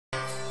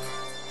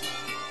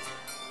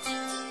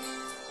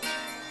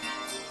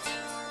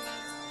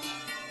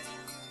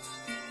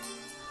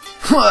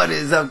What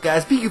is up,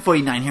 guys?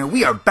 Beancrew49 here.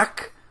 We are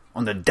back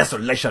on the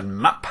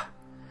Desolation map.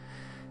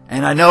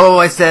 And I know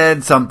I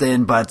said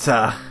something, but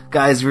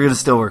guys, we're gonna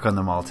still work on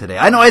the mall today.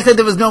 I know I said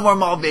there was no more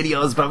mall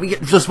videos, but we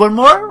get just one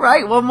more,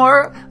 right? One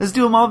more? Let's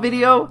do a mall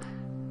video.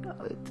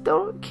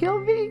 Don't kill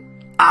me.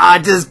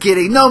 Just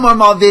kidding. No more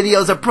mall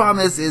videos. A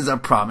promise is a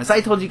promise. I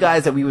told you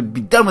guys that we would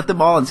be done with the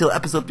mall until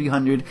episode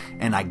 300,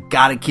 and I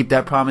gotta keep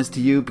that promise to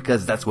you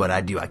because that's what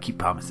I do. I keep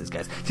promises,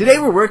 guys. Today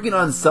we're working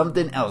on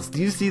something else. Do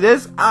you see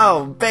this?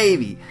 Oh,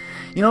 baby.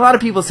 You know, a lot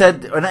of people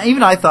said, and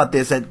even I thought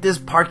this, that this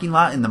parking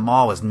lot in the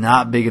mall was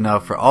not big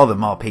enough for all the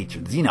mall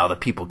patrons. You know, the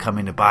people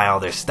coming to buy all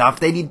their stuff.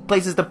 They need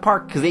places to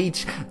park because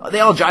they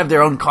all drive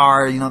their own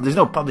car. You know, there's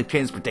no public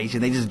transportation.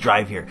 They just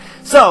drive here.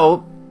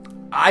 So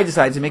I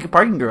decided to make a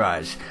parking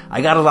garage.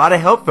 I got a lot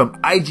of help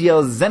from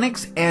IGL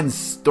Zenix and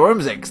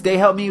Stormzix. They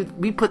helped me.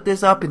 We put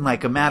this up in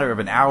like a matter of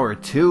an hour or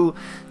two.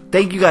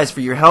 Thank you guys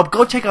for your help.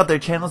 Go check out their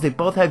channels. They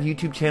both have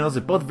YouTube channels.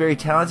 They're both very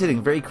talented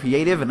and very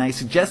creative, and I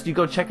suggest you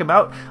go check them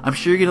out. I'm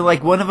sure you're going to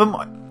like one of them,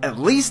 at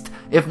least,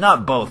 if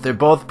not both. They're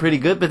both pretty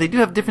good, but they do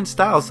have different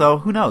styles, so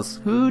who knows?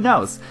 Who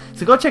knows?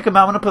 So go check them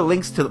out. I'm going to put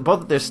links to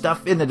both of their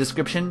stuff in the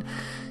description.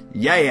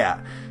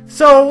 Yeah.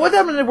 So what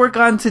I'm going to work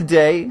on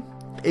today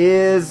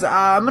is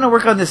I'm going to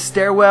work on this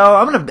stairwell.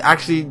 I'm going to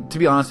actually, to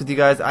be honest with you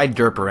guys, I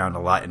derp around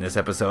a lot in this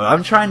episode.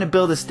 I'm trying to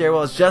build a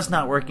stairwell. It's just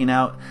not working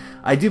out.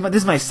 This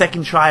is my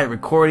second try at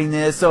recording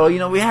this, so, you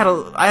know,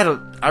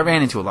 I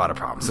ran into a lot of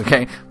problems,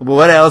 okay? But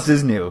what else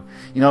is new?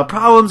 You know,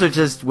 problems are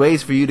just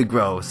ways for you to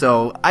grow.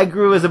 So I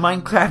grew as a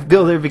Minecraft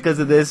builder because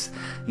of this.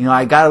 You know,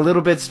 I got a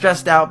little bit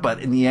stressed out, but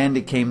in the end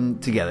it came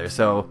together.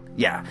 So,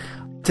 yeah.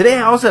 Today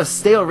I also have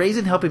Stale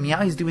Raisin helping me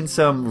out. He's doing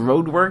some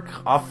road work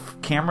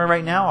off camera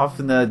right now, off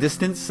in the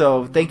distance.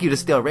 So thank you to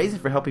Stale Raisin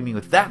for helping me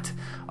with that.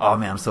 Oh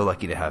man, I'm so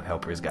lucky to have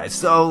helpers, guys.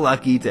 So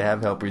lucky to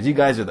have helpers. You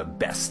guys are the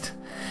best.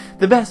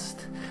 The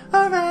best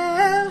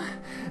around.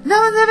 No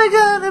one's ever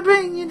gonna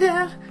bring you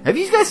down. Have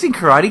you guys seen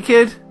Karate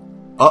Kid?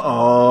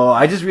 Uh-oh.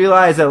 I just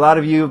realized that a lot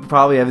of you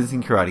probably haven't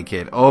seen Karate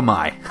Kid. Oh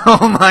my.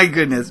 Oh my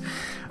goodness.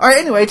 Alright,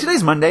 anyway,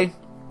 today's Monday.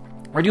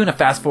 We're doing a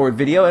fast forward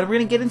video, and we're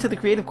going to get into the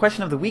creative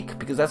question of the week,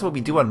 because that's what we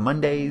do on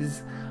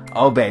Mondays.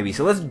 Oh, baby.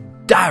 So let's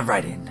dive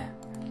right in.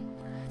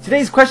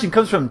 Today's question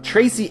comes from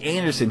Tracy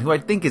Anderson, who I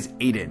think is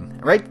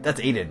Aiden. Right? That's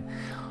Aiden.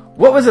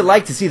 What was it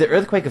like to see the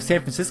earthquake of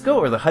San Francisco,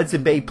 or the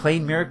Hudson Bay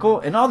plane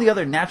miracle, and all the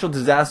other natural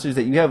disasters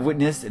that you have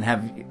witnessed, and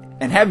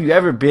have you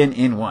ever been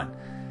in one?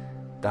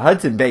 The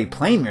Hudson Bay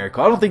plane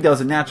miracle. I don't think that was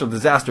a natural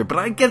disaster, but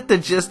I get the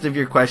gist of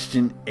your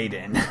question,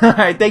 Aiden.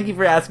 Alright, thank you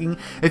for asking.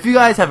 If you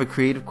guys have a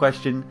creative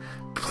question,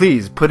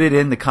 please put it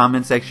in the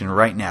comment section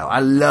right now. I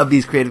love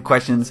these creative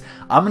questions.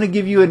 I'm going to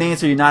give you an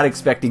answer you're not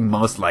expecting,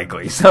 most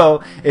likely.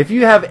 So if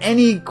you have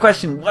any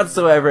question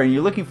whatsoever and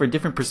you're looking for a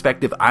different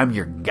perspective, I'm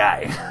your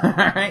guy.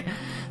 Alright?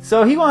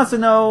 So he wants to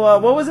know,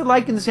 what was it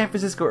like in the San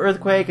Francisco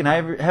earthquake, and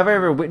have I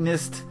ever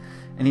witnessed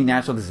any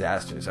natural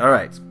disasters?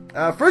 Alright.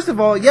 First of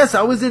all, yes,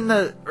 I was in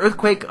the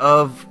earthquake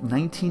of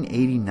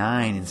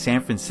 1989 in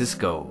San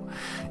Francisco.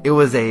 It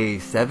was a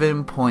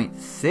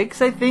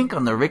 7.6, I think,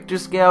 on the Richter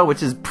scale,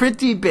 which is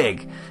pretty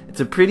big.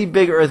 It's a pretty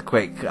big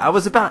earthquake. I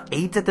was about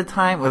 8 at the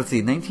time. Let's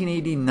see,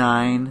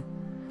 1989.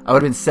 I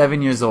would have been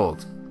 7 years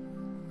old.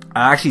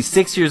 Actually,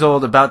 6 years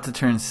old, about to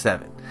turn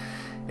 7.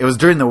 It was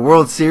during the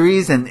World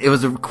Series, and it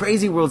was a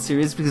crazy World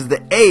Series because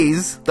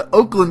the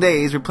Oakland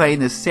A's, were playing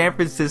the San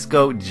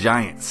Francisco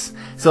Giants.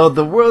 So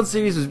the World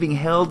Series was being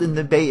held in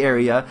the Bay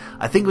Area.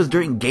 I think it was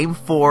during Game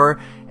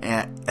 4,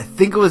 and I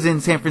think it was in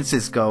San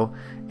Francisco,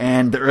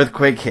 and the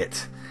earthquake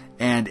hit.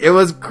 And it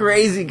was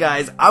crazy,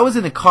 guys. I was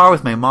in a car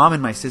with my mom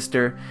and my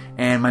sister,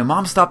 and my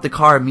mom stopped the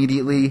car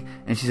immediately,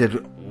 and she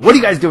said, "What are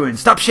you guys doing?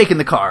 Stop shaking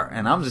the car."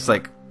 And I'm just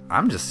like,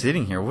 "I'm just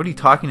sitting here. What are you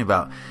talking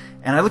about?"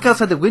 And I look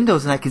outside the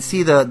windows, and I could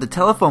see the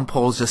telephone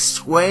poles just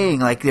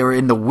swaying like they were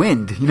in the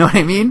wind. You know what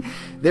I mean?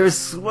 They were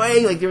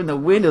swaying like they were in the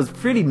wind. It was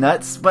pretty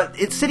nuts. But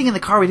it's sitting in the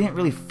car, we didn't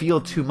really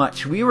feel too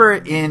much. We were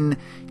in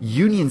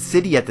Union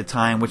City at the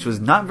time, which was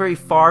not very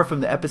far from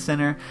the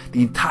epicenter.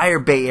 The entire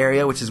Bay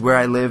Area, which is where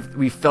I lived,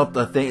 we felt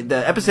the thing.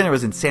 The epicenter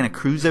was in Santa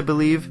Cruz, I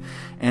believe.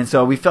 And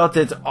so we felt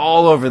it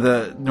all over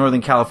the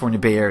Northern California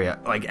Bay Area.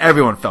 Like,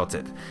 everyone felt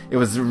it. It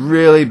was a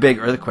really big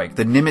earthquake.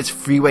 The Nimitz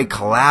Freeway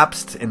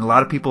collapsed, and a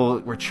lot of people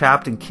were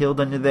trapped and killed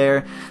under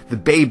there. The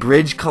Bay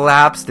Bridge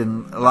collapsed,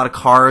 and a lot of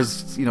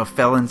cars, you know,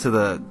 fell into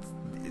the...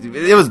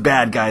 It was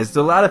bad, guys.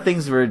 A lot of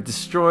things were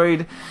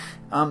destroyed.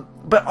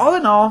 But all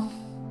in all,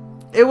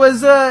 it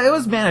was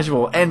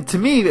manageable. And to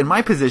me, in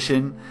my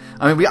position,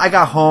 I mean, I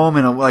got home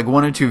and like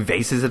 1 or 2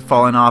 vases had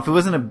fallen off. It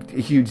wasn't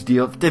a huge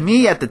deal. To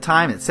me, at the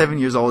time, at 7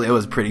 years old, it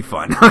was pretty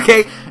fun.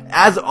 Okay?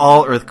 As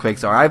all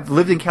earthquakes are. I've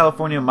lived in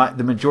California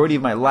the majority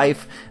of my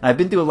life, and I've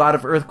been through a lot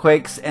of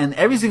earthquakes, and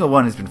every single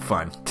one has been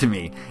fun to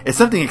me. It's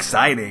something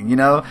exciting, you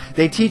know?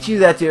 They teach you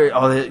that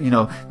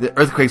the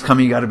earthquake's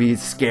coming, you gotta be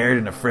scared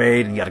and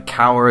afraid, and you gotta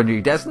cower under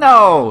your desk.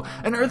 No!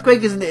 An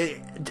earthquake is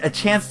a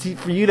chance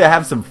for you to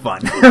have some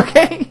fun.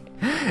 Okay?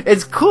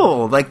 It's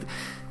cool. Like,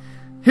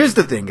 here's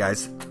the thing,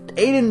 guys.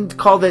 Aiden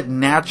called it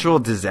natural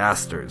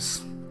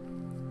disasters.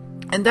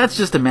 And that's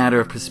just a matter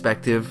of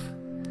perspective.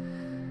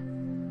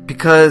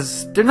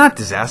 Because they're not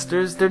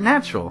disasters, they're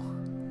natural.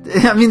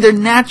 I mean, they're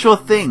natural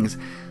things.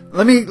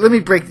 Let me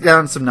break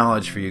down some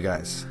knowledge for you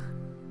guys.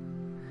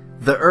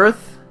 The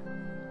Earth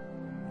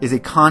is a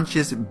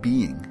conscious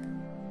being.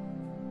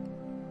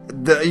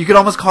 You could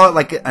almost call it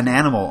like an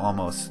animal,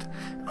 almost.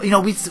 You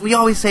know, we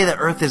always say that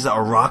Earth is a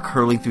rock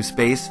hurling through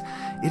space.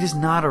 It is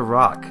not a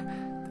rock.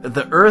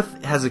 The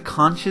Earth has a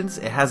conscience.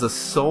 It has a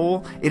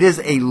soul. It is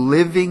a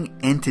living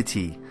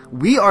entity.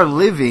 We are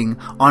living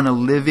on a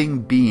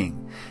living being.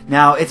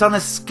 Now, it's on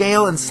a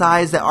scale and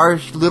size that our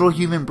little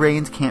human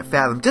brains can't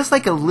fathom. Just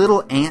like a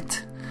little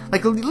ant.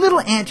 Like a little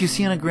ant you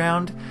see on the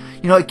ground.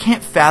 You know, it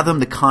can't fathom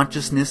the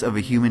consciousness of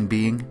a human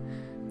being.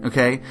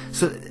 Okay?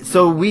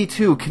 So we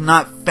too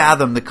cannot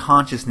fathom the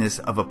consciousness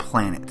of a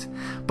planet.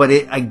 But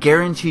I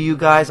guarantee you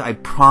guys, I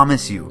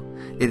promise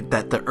you,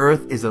 that the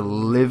Earth is a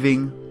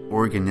living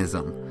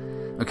organism.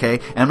 Okay?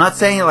 And I'm not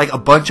saying like a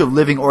bunch of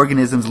living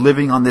organisms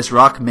living on this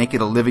rock make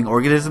it a living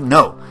organism.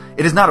 No.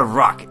 It is not a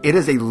rock. It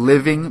is a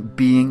living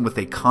being with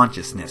a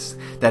consciousness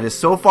that is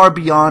so far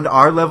beyond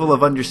our level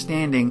of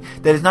understanding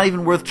that it's not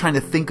even worth trying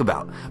to think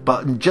about.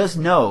 But just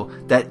know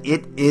that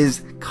it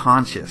is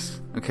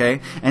conscious. Okay?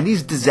 And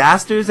these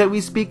disasters that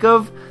we speak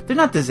of, they're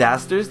not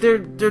disasters. They're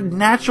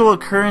natural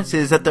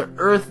occurrences that the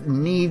Earth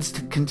needs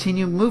to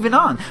continue moving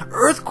on.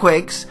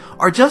 Earthquakes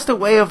are just a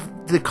way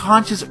of the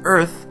conscious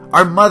Earth,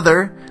 our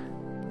mother,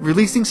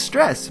 releasing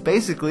stress,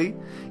 basically.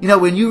 You know,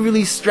 when you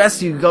release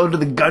stress, you go to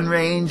the gun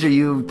range or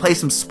you play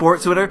some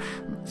sports or whatever.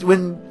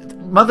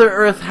 When Mother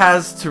Earth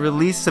has to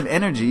release some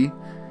energy,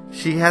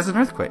 she has an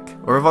earthquake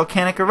or a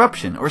volcanic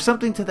eruption or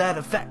something to that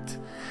effect.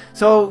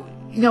 So,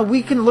 you know,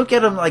 we can look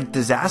at them like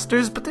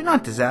disasters, but they're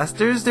not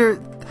disasters.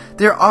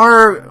 They're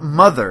our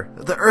mother.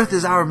 The Earth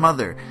is our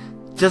mother.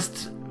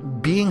 Just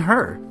being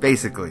her,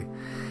 basically.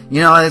 You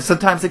know, and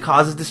sometimes it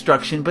causes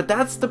destruction, but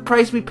that's the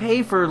price we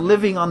pay for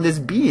living on this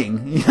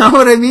being. You know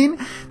what I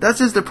mean? That's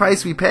just the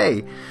price we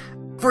pay.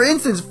 For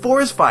instance,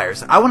 forest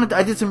fires.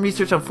 I did some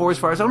research on forest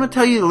fires. I want to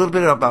tell you a little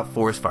bit about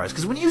forest fires.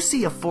 Because when you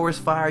see a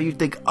forest fire, you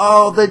think,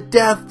 oh, the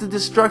death, the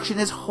destruction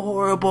is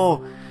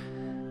horrible.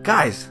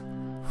 Guys,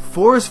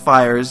 forest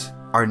fires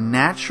are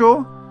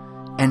natural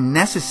and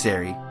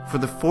necessary for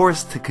the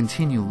forest to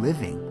continue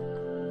living.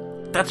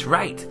 That's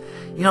right.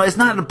 You know, it's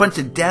not a bunch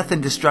of death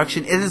and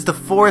destruction. It is the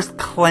forest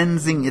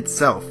cleansing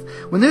itself.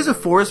 When there's a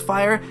forest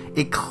fire,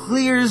 it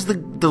clears the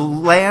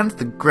land,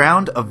 the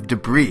ground of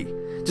debris.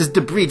 Just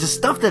debris, just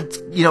stuff that's,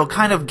 you know,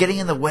 kind of getting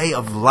in the way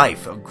of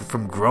life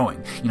from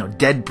growing. You know,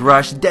 dead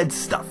brush, dead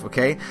stuff,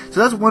 okay? So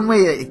that's one way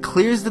it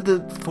clears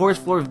the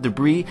forest floor of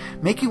debris,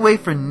 making way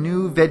for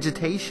new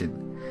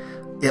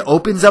vegetation. It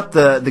opens up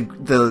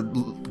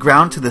the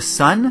ground to the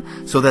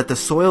sun so that the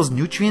soil's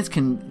nutrients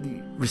can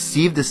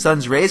receive the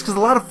sun's rays, because a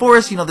lot of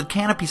forests, you know, the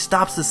canopy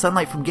stops the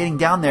sunlight from getting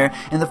down there,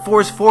 and the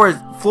forest floor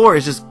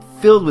is just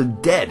filled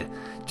with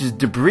just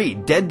debris,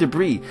 dead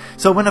debris.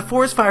 So when a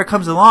forest fire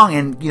comes along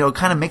and, you know,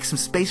 kind of makes some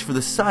space for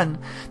the sun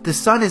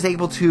is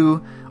able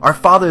to, our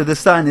father, the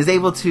sun, is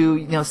able to,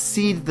 you know,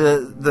 seed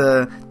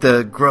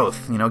the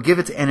growth, you know, give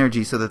its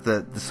energy so that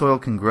the soil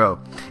can grow.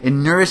 It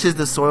nourishes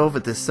the soil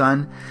with the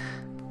sun,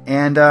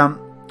 and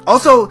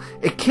also,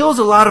 it kills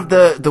a lot of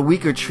the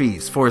weaker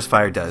trees, forest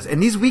fire does.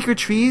 And these weaker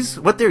trees,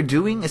 what they're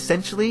doing,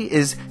 essentially,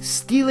 is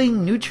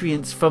stealing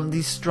nutrients from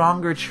these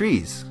stronger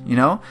trees, you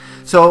know?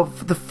 So,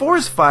 the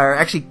forest fire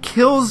actually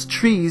kills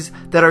trees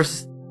that are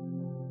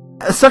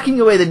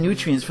sucking away the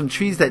nutrients from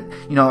trees that,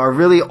 you know, are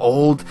really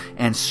old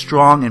and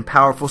strong and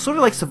powerful. Sort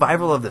of like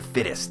survival of the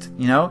fittest,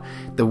 you know?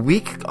 The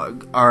weak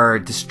are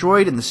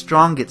destroyed and the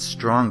strong get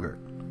stronger.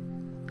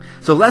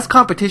 So, less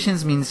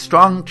competitions means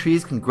strong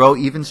trees can grow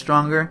even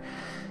stronger.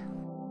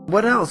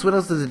 What else? What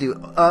else does it do?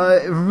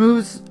 It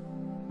removes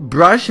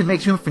brush and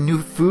makes room for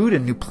new food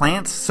and new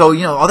plants. So,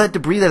 you know, all that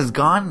debris that is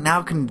gone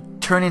now can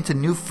turn into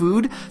new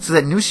food so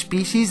that new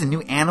species and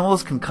new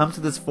animals can come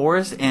to this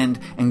forest and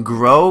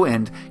grow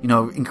and, you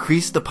know,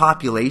 increase the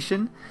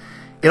population.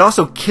 It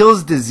also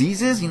kills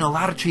diseases. You know, a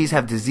lot of trees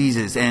have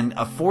diseases, and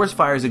a forest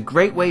fire is a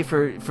great way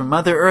for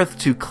Mother Earth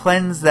to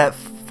cleanse that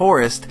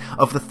forest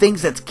of the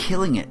things that's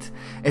killing it.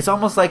 It's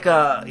almost like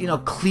a, you know,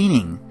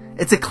 cleaning.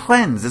 It's a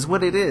cleanse is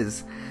what it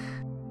is.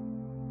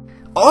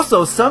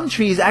 Also, some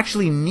trees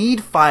actually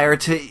need fire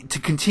to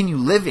continue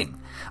living.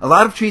 A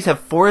lot of trees have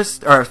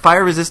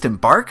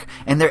fire-resistant bark,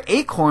 and their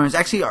acorns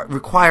actually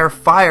require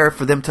fire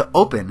for them to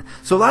open.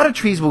 So a lot of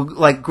trees will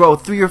like grow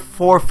 3 or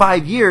 4 or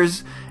 5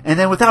 years, and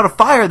then without a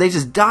fire, they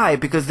just die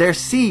because their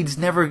seeds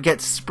never get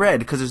spread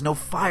because there's no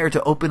fire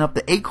to open up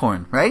the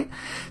acorn, right?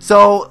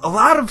 So a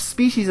lot of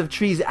species of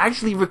trees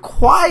actually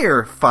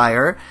require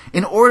fire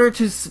in order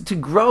to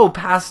grow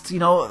past, you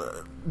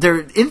know,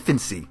 their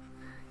infancy.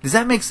 Does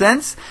that make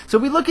sense? So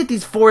we look at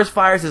these forest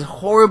fires as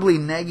horribly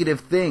negative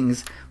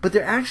things, but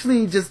they're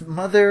actually just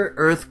Mother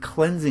Earth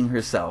cleansing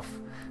herself.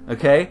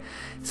 Okay?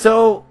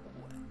 So,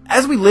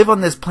 as we live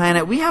on this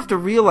planet, we have to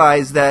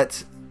realize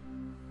that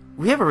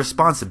we have a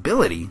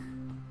responsibility.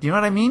 Do you know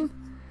what I mean?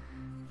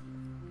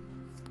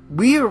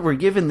 We were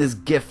given this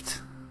gift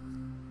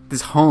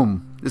this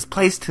home, this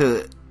place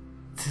to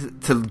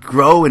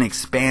grow and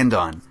expand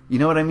on. You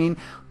know what I mean?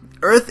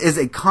 Earth is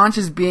a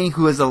conscious being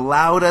who has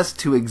allowed us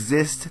to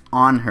exist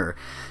on her.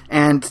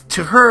 And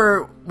to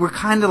her, we're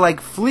kind of like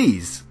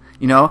fleas.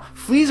 You know,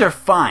 fleas are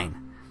fine.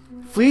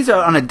 Fleas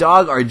on a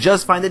dog are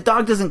just fine. The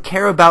dog doesn't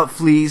care about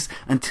fleas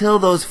until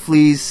those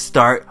fleas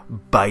start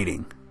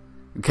biting.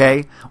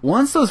 Okay?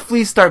 Once those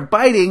fleas start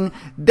biting,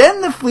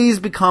 then the fleas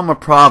become a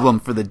problem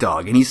for the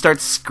dog. And he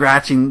starts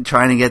scratching,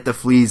 trying to get the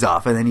fleas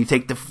off. And then you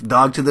take the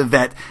dog to the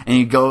vet and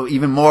you go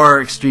even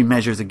more extreme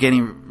measures of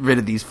getting rid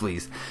of these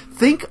fleas.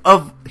 Think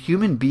of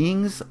human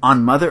beings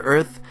on Mother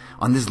Earth,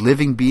 on this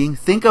living being.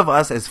 Think of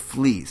us as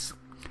fleas.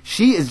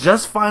 She is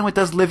just fine with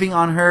us living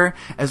on her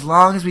as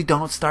long as we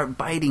don't start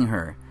biting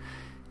her.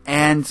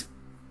 And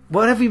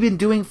what have we been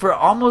doing for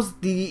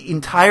almost the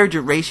entire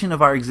duration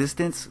of our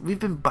existence? We've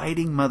been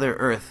biting Mother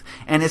Earth.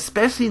 And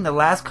especially in the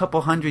last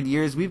couple hundred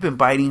years, we've been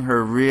biting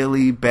her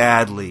really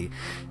badly.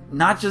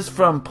 Not just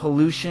from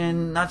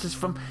pollution, not just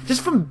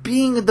from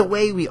being the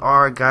way we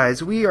are,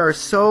 guys. We are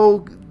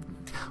so...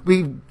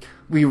 We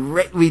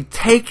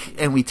take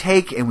and we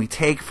take and we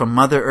take from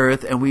Mother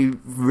Earth, and we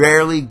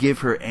rarely give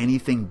her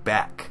anything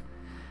back.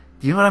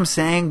 Do you know what I'm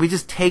saying? We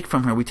just take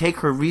from her. We take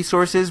her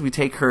resources, we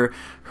take her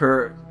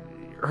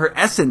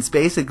essence,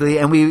 basically,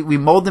 and we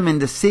mold them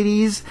into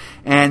cities,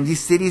 and these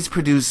cities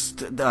produce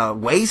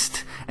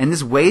waste, and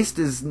this waste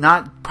is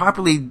not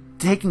properly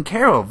taken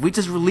care of. We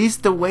just release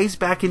the waste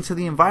back into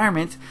the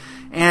environment,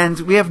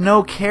 and we have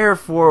no care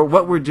for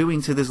what we're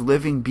doing to this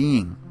living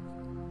being.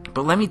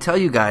 But let me tell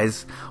you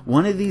guys,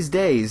 one of these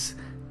days,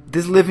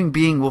 this living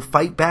being will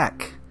fight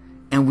back.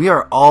 And we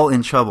are all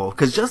in trouble.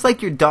 Because just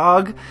like your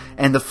dog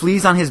and the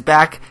fleas on his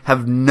back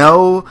have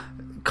no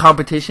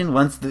competition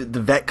once the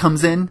vet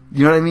comes in,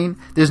 you know what I mean?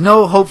 There's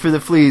no hope for the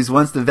fleas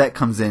once the vet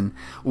comes in.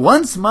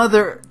 Once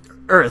Mother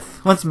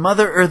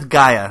Earth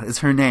Gaia is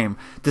her name,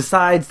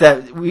 decides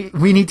that we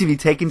need to be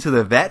taken to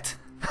the vet,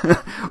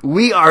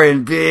 we are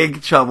in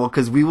big trouble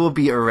because we will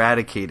be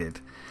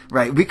eradicated.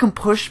 Right, we can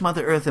push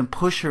Mother Earth and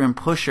push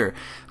her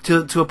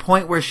to a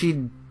point where she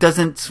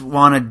doesn't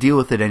want to deal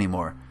with it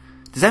anymore.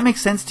 Does that make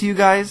sense to you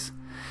guys?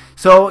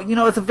 So, you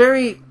know,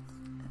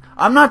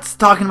 I'm not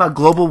talking about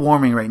global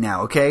warming right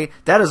now, okay?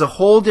 That is a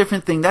whole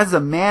different thing. That is a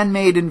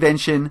man-made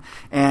invention,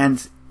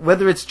 and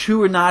whether it's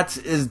true or not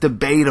is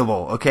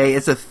debatable, okay?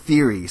 It's a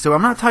theory. So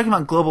I'm not talking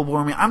about global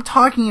warming. I'm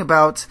talking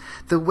about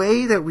the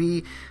way that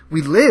we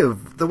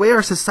live, the way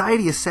our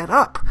society is set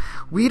up.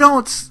 We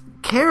don't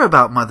care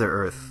about Mother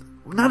Earth.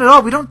 Not at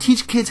all. We don't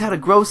teach kids how to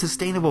grow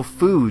sustainable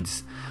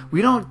foods.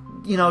 We don't,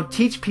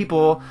 teach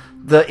people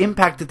the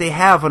impact that they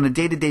have on a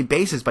day-to-day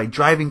basis by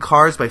driving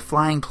cars, by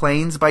flying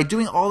planes, by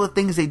doing all the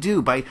things they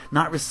do, by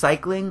not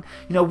recycling.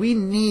 We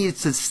need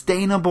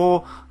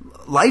sustainable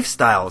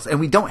lifestyles, and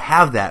we don't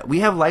have that. We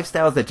have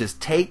lifestyles that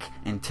just take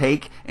and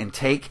take and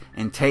take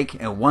and take,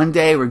 and one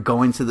day we're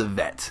going to the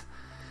vet.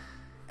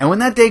 And when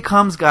that day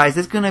comes, guys,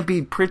 it's going to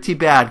be pretty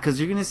bad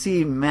because you're going to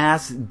see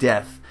mass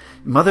death.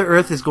 Mother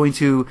Earth is going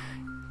to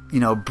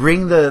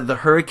bring the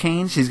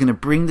hurricanes. She's going to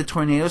bring the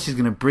tornadoes. She's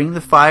going to bring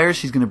the fires.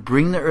 She's going to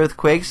bring the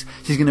earthquakes.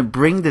 She's going to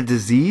bring the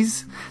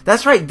disease.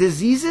 That's right.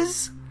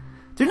 Diseases,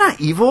 they're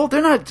not evil.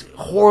 They're not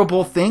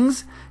horrible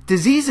things.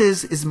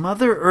 Diseases is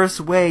Mother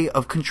Earth's way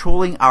of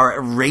controlling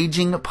our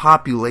raging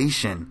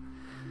population.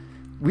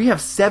 We have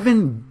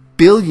 7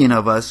 billion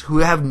of us who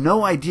have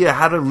no idea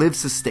how to live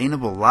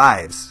sustainable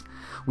lives.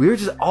 We're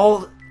just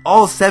all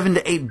 7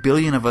 to 8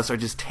 billion of us are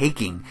just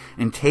taking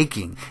and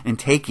taking and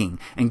taking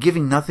and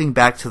giving nothing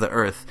back to the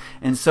earth.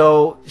 And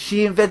so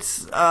she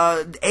invents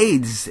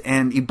AIDS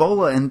and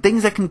Ebola and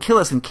things that can kill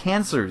us and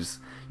cancers.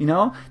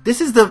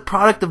 This is the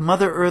product of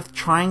Mother Earth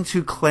trying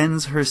to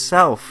cleanse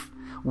herself.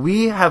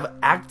 We have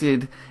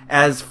acted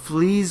as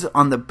fleas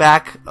on the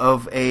back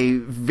of a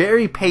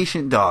very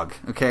patient dog,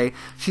 okay?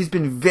 She's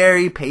been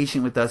very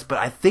patient with us, but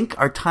I think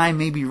our time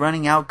may be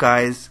running out,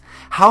 guys.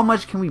 How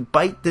much can we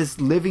bite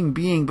this living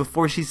being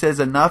before she says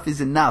enough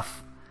is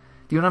enough?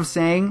 Do you know what I'm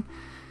saying?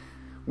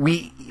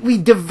 We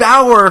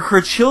devour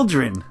her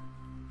children.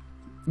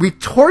 We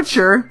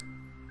torture,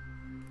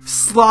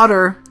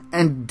 slaughter,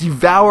 and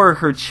devour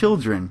her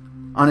children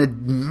on a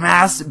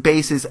mass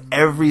basis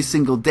every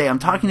single day. I'm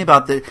talking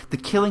about the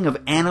killing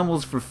of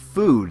animals for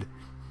food.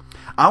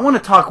 I want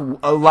to talk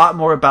a lot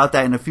more about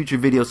that in a future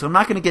video, so I'm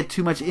not going to get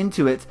too much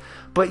into it.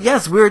 But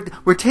yes,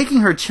 we're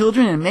taking her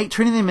children and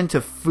turning them into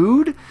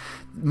food.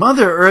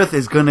 Mother Earth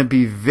is going to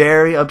be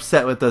very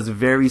upset with us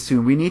very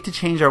soon. We need to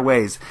change our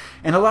ways.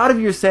 And a lot of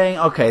you are saying,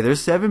 okay,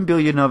 there's 7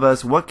 billion of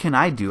us. What can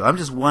I do? I'm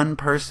just one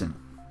person.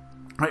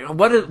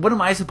 What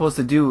am I supposed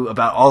to do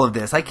about all of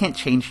this? I can't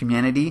change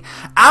humanity.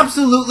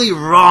 Absolutely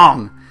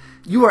wrong.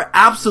 You are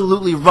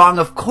absolutely wrong.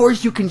 Of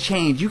course you can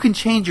change. You can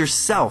change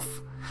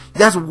yourself.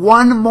 That's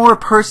one more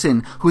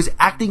person who's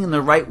acting in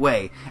the right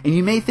way. And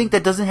you may think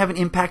that doesn't have an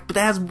impact, but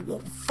that has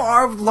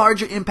far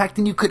larger impact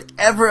than you could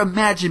ever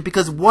imagine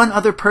because one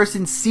other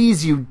person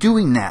sees you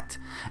doing that.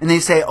 And they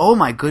say, oh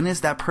my goodness,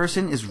 that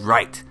person is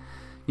right.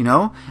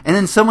 And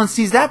then someone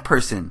sees that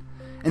person.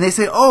 And they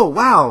say, oh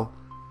wow,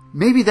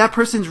 maybe that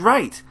person's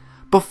right.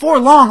 Before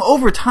long,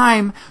 over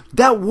time,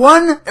 that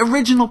one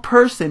original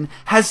person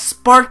has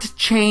sparked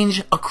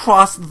change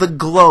across the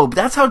globe.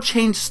 That's how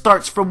change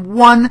starts, from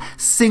one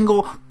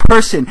single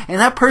person. And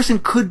that person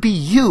could be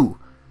you.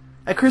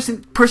 That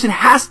person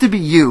has to be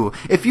you.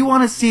 If you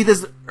want to see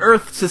this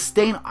earth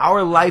sustain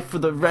our life for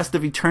the rest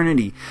of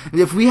eternity,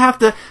 if we want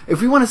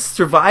to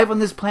survive on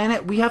this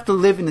planet, we have to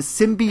live in a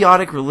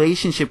symbiotic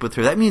relationship with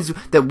her. That means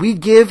that we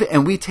give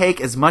and we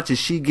take as much as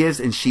she gives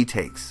and she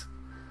takes.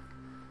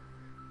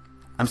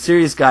 I'm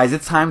serious, guys.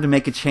 It's time to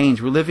make a change.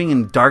 We're living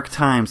in dark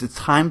times. It's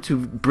time to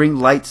bring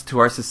light to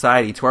our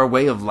society, to our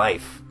way of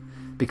life.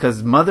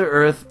 Because Mother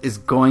Earth is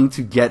going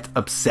to get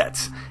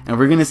upset. And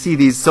we're going to see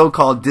these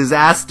so-called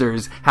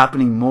disasters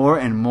happening more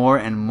and more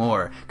and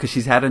more. Because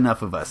she's had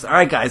enough of us.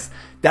 Alright, guys.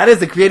 That is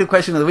the Creative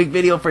Question of the Week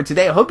video for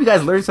today. I hope you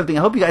guys learned something.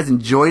 I hope you guys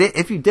enjoyed it.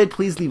 If you did,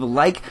 please leave a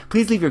like.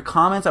 Please leave your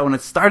comments. I want to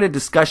start a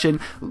discussion.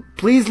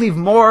 Please leave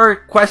more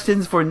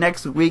questions for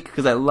next week,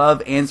 because I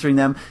love answering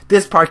them.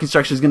 This part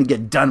construction is going to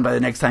get done by the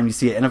next time you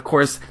see it. And of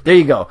course, there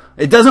you go.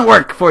 It doesn't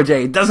work,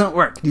 4J. It doesn't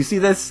work. Do you see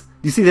this?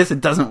 Do you see this?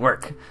 It doesn't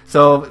work.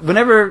 So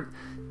whenever...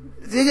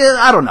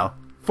 I don't know.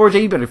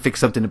 4J, you better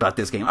fix something about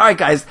this game. Alright,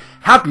 guys.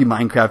 Happy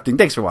Minecrafting.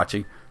 Thanks for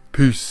watching.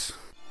 Peace.